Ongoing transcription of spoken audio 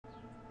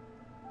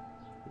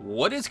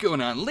What is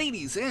going on,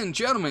 ladies and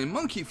gentlemen?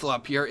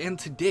 MonkeyFlop here, and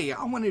today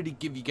I wanted to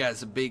give you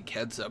guys a big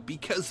heads up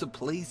because the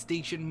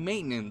PlayStation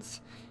maintenance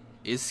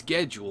is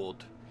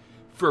scheduled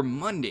for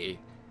Monday,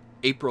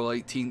 April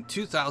 18,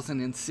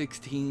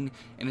 2016,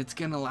 and it's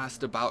going to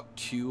last about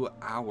 2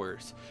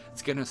 hours.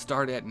 It's going to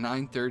start at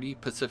 9:30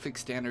 Pacific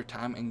Standard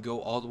Time and go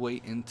all the way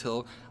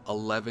until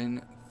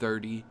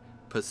 11:30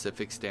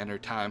 Pacific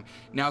Standard Time.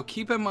 Now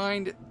keep in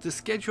mind, the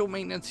scheduled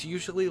maintenance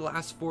usually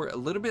lasts for a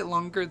little bit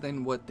longer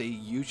than what they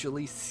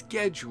usually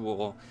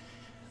schedule.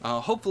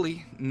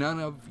 Hopefully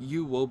none of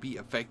you will be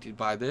affected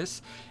by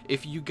this.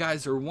 If you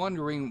guys are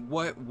wondering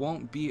what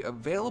won't be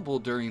available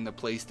during the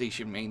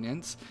PlayStation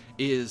maintenance,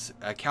 is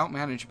account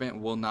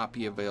management will not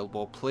be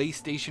available.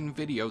 PlayStation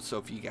Video, so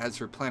if you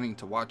guys are planning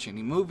to watch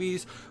any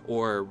movies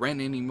or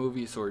rent any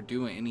movies or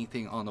do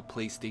anything on the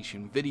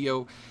PlayStation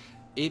Video,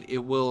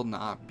 it will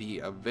not be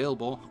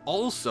available.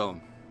 Also,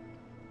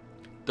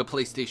 the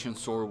PlayStation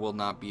Store will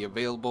not be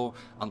available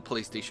on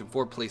PlayStation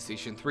 4,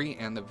 PlayStation 3,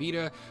 and the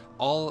Vita.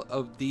 All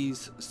of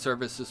these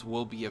services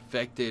will be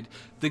affected.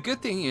 The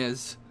good thing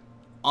is,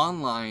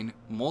 online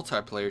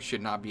multiplayer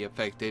should not be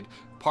affected.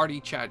 Party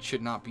chat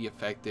should not be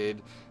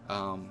affected.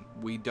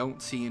 We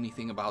don't see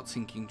anything about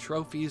syncing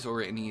trophies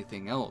or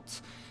anything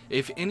else.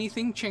 If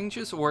anything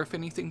changes or if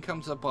anything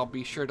comes up, I'll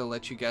be sure to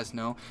let you guys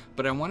know.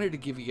 But I wanted to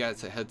give you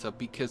guys a heads up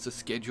because the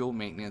scheduled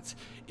maintenance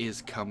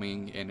is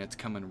coming, and it's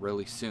coming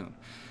really soon.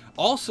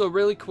 Also,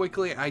 really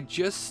quickly, I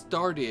just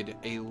started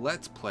a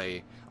Let's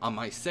Play on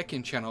my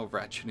second channel,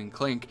 Ratchet &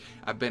 Clank.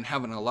 I've been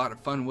having a lot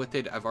of fun with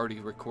it. I've already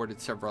recorded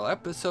several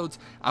episodes.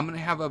 I'm going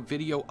to have a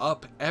video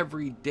up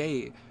every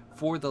day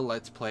for the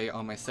Let's Play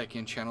on my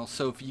second channel.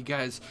 So if you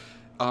guys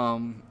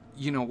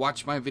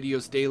watch my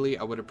videos daily,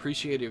 I would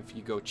appreciate it if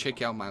you go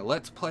check out my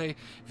Let's Play.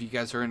 If you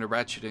guys are into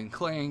Ratchet &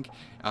 Clank,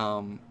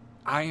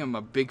 I am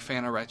a big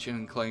fan of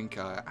Ratchet & Clank.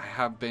 I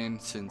have been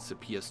since the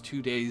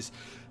PS2 days.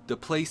 The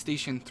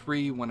PlayStation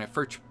 3, when I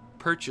first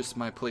purchased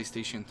my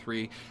PlayStation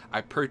 3,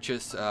 I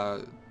purchased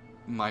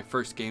my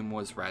first game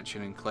was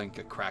Ratchet & Clank: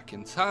 A Crack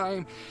in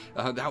Time.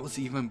 That was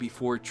even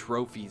before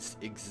trophies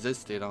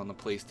existed on the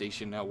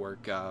PlayStation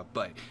Network.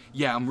 But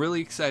yeah, I'm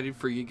really excited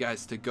for you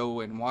guys to go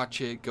and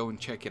watch it, go and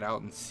check it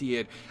out and see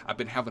it. I've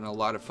been having a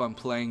lot of fun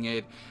playing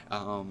it,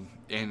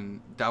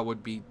 and that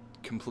would be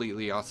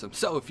completely awesome.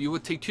 So if you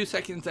would take 2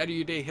 seconds out of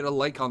your day, hit a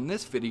like on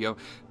this video,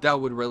 that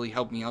would really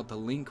help me out. The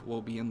link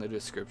will be in the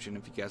description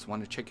if you guys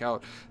want to check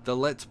out the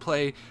Let's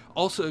Play.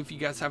 Also, if you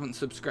guys haven't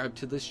subscribed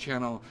to this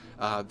channel,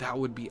 that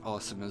would be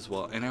awesome as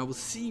well. And I will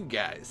see you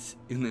guys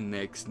in the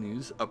next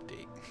news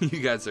update. You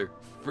guys are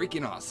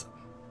freaking awesome.